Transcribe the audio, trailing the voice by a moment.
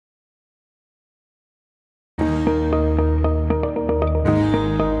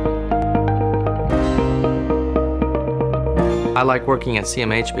I like working at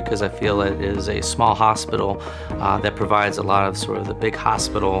CMH because I feel it is a small hospital that provides a lot of sort of the big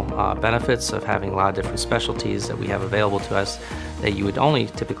hospital benefits of having a lot of different specialties that we have available to us that you would only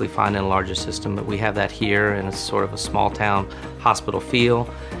typically find in a larger system, but we have that here, and it's sort of a small town hospital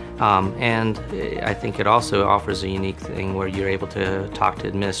feel. And I think it also offers a unique thing where you're able to talk to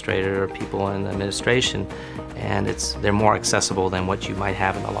administrator or people in the administration, and they're more accessible than what you might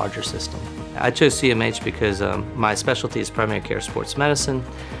have in a larger system. I chose CMH because my specialty is primary care sports medicine,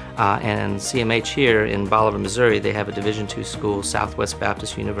 and CMH here in Bolivar, Missouri, they have a Division II school, Southwest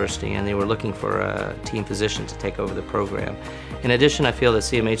Baptist University, and they were looking for a team physician to take over the program. In addition, I feel that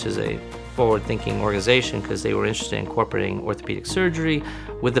CMH is a forward-thinking organization because they were interested in incorporating orthopedic surgery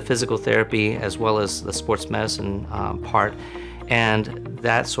with the physical therapy as well as the sports medicine part, and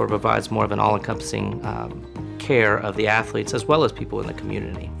that sort of provides more of an all-encompassing care of the athletes as well as people in the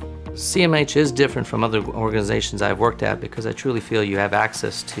community. CMH is different from other organizations I've worked at because I truly feel you have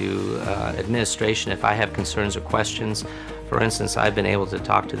access to administration if I have concerns or questions. For instance, I've been able to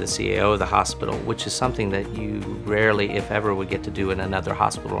talk to the CAO of the hospital, which is something that you rarely, if ever, would get to do in another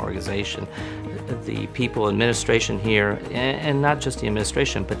hospital organization. The people, administration here, and not just the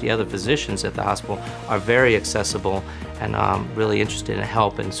administration, but the other physicians at the hospital are very accessible and really interested in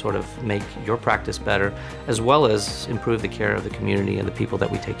help and sort of make your practice better, as well as improve the care of the community and the people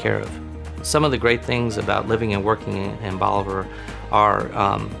that we take care of. Some of the great things about living and working in Bolivar are,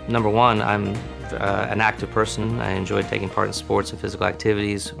 number one, I'm an active person. I enjoy taking part in sports and physical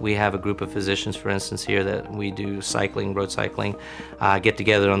activities. We have a group of physicians, for instance, here that we do cycling, road cycling, get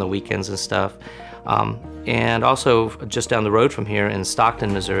together on the weekends and stuff. And also, just down the road from here in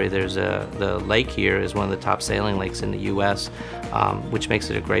Stockton, Missouri, there's the lake here is one of the top sailing lakes in the U.S., which makes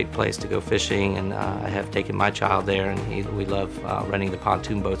it a great place to go fishing. And I have taken my child there, and we love renting the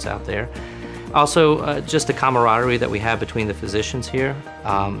pontoon boats out there. Also, just the camaraderie that we have between the physicians here.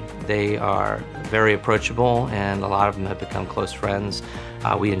 They are very approachable, and a lot of them have become close friends.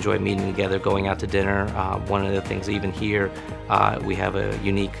 We enjoy meeting together, going out to dinner. One of the things, even here, we have a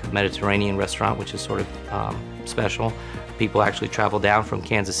unique Mediterranean restaurant, which is sort of special. People actually travel down from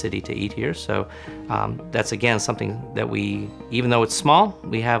Kansas City to eat here, so that's again something that even though it's small,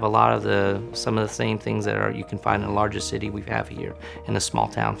 we have a lot of some of the same things that you can find in a larger city we have here in a small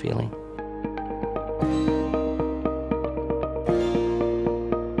town feeling.